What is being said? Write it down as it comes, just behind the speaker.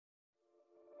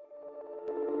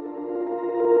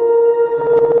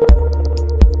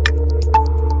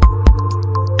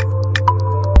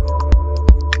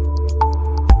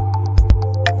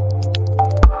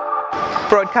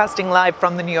Broadcasting live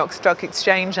from the New York Stock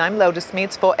Exchange, I'm Lelda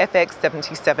Smits for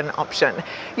FX77 option.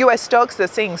 US stocks are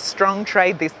seeing strong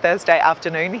trade this Thursday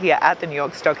afternoon here at the New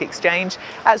York Stock Exchange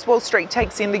as Wall Street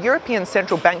takes in the European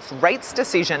Central Bank's rates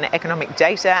decision, economic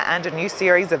data and a new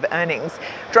series of earnings.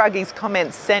 Draghi's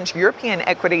comments sent European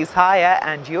equities higher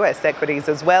and US equities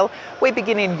as well. We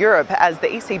begin in Europe as the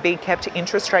ECB kept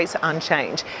interest rates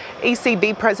unchanged.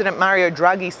 ECB President Mario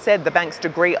Draghi said the bank's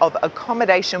degree of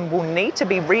accommodation will need to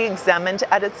be re-examined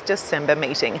at its December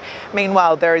meeting.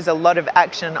 Meanwhile, there is a lot of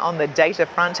action on the data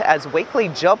front as weekly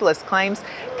jobless claims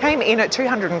came in at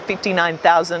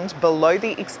 259,000, below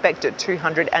the expected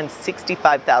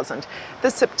 265,000. The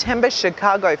September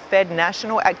Chicago Fed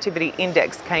National Activity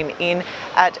Index came in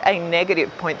at a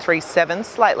negative 0.37,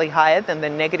 slightly higher than the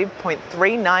negative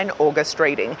 0.39 August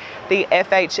reading. The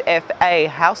FHFA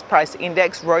House Price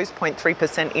Index rose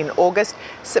 0.3% in August.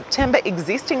 September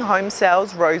existing home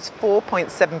sales rose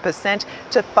 4.7%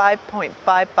 to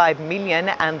 5.55 million,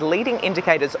 and leading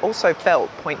indicators also fell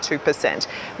 0.2%.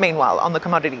 Meanwhile, on the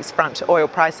commodities front, oil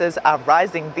prices are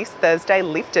rising this Thursday,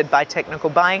 lifted by technical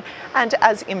buying and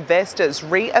as investors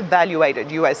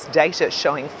re-evaluated US data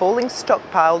showing falling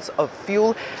stockpiles of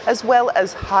fuel as well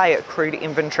as higher crude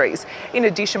inventories. In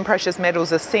addition, precious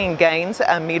metals are seeing gains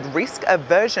amid risk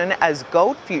aversion as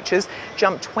gold futures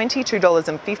jumped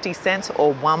 $22.50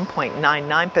 or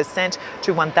 1.99%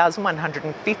 to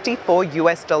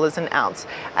 $1,154 an ounce.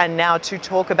 And now to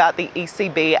talk about the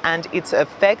ECB and its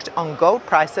effect on gold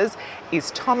prices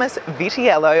is Thomas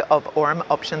Vitiello of Aurum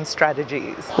Option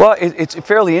Strategies. Well, it's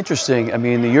fairly interesting. I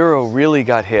mean, the euro really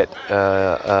got hit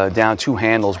down two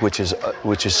handles, which is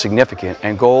significant,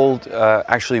 and gold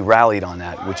actually rallied on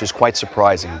that, which is quite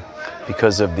surprising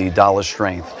because of the dollar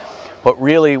strength. But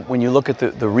really, when you look at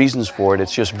the reasons for it,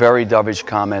 it's just very dovish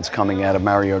comments coming out of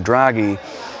Mario Draghi,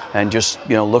 and just,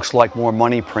 you know, looks like more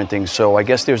money printing. So I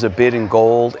guess there's a bid in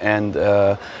gold and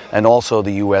also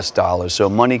the US dollar. So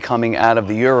money coming out of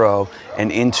the euro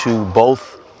and into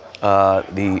both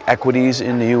the equities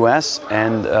in the US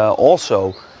and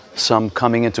also some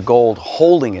coming into gold,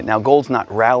 holding it. Now gold's not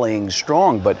rallying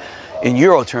strong, but in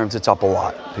euro terms it's up a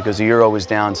lot because the euro is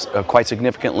down quite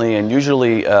significantly, and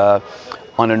usually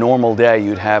on a normal day,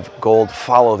 you'd have gold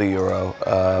follow the euro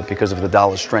because of the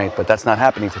dollar strength, but that's not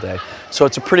happening today. So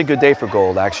it's a pretty good day for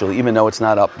gold, actually, even though it's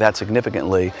not up that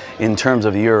significantly. In terms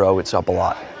of the euro, it's up a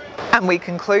lot. And we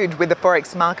conclude with the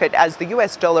Forex market as the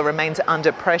US dollar remains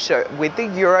under pressure, with the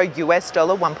euro US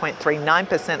dollar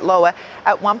 1.39% lower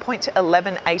at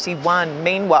 1.1181.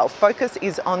 Meanwhile, focus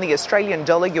is on the Australian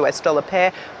dollar US dollar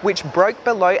pair, which broke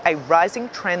below a rising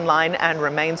trend line and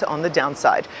remains on the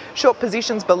downside. Short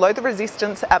positions below the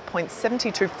resistance at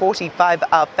 0.7245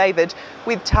 are favoured,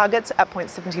 with targets at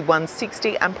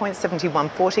 0.7160 and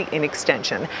 0.7140 in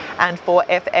extension. And for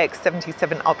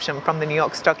FX77 option from the New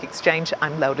York Stock Exchange,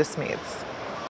 I'm Lelda Smits.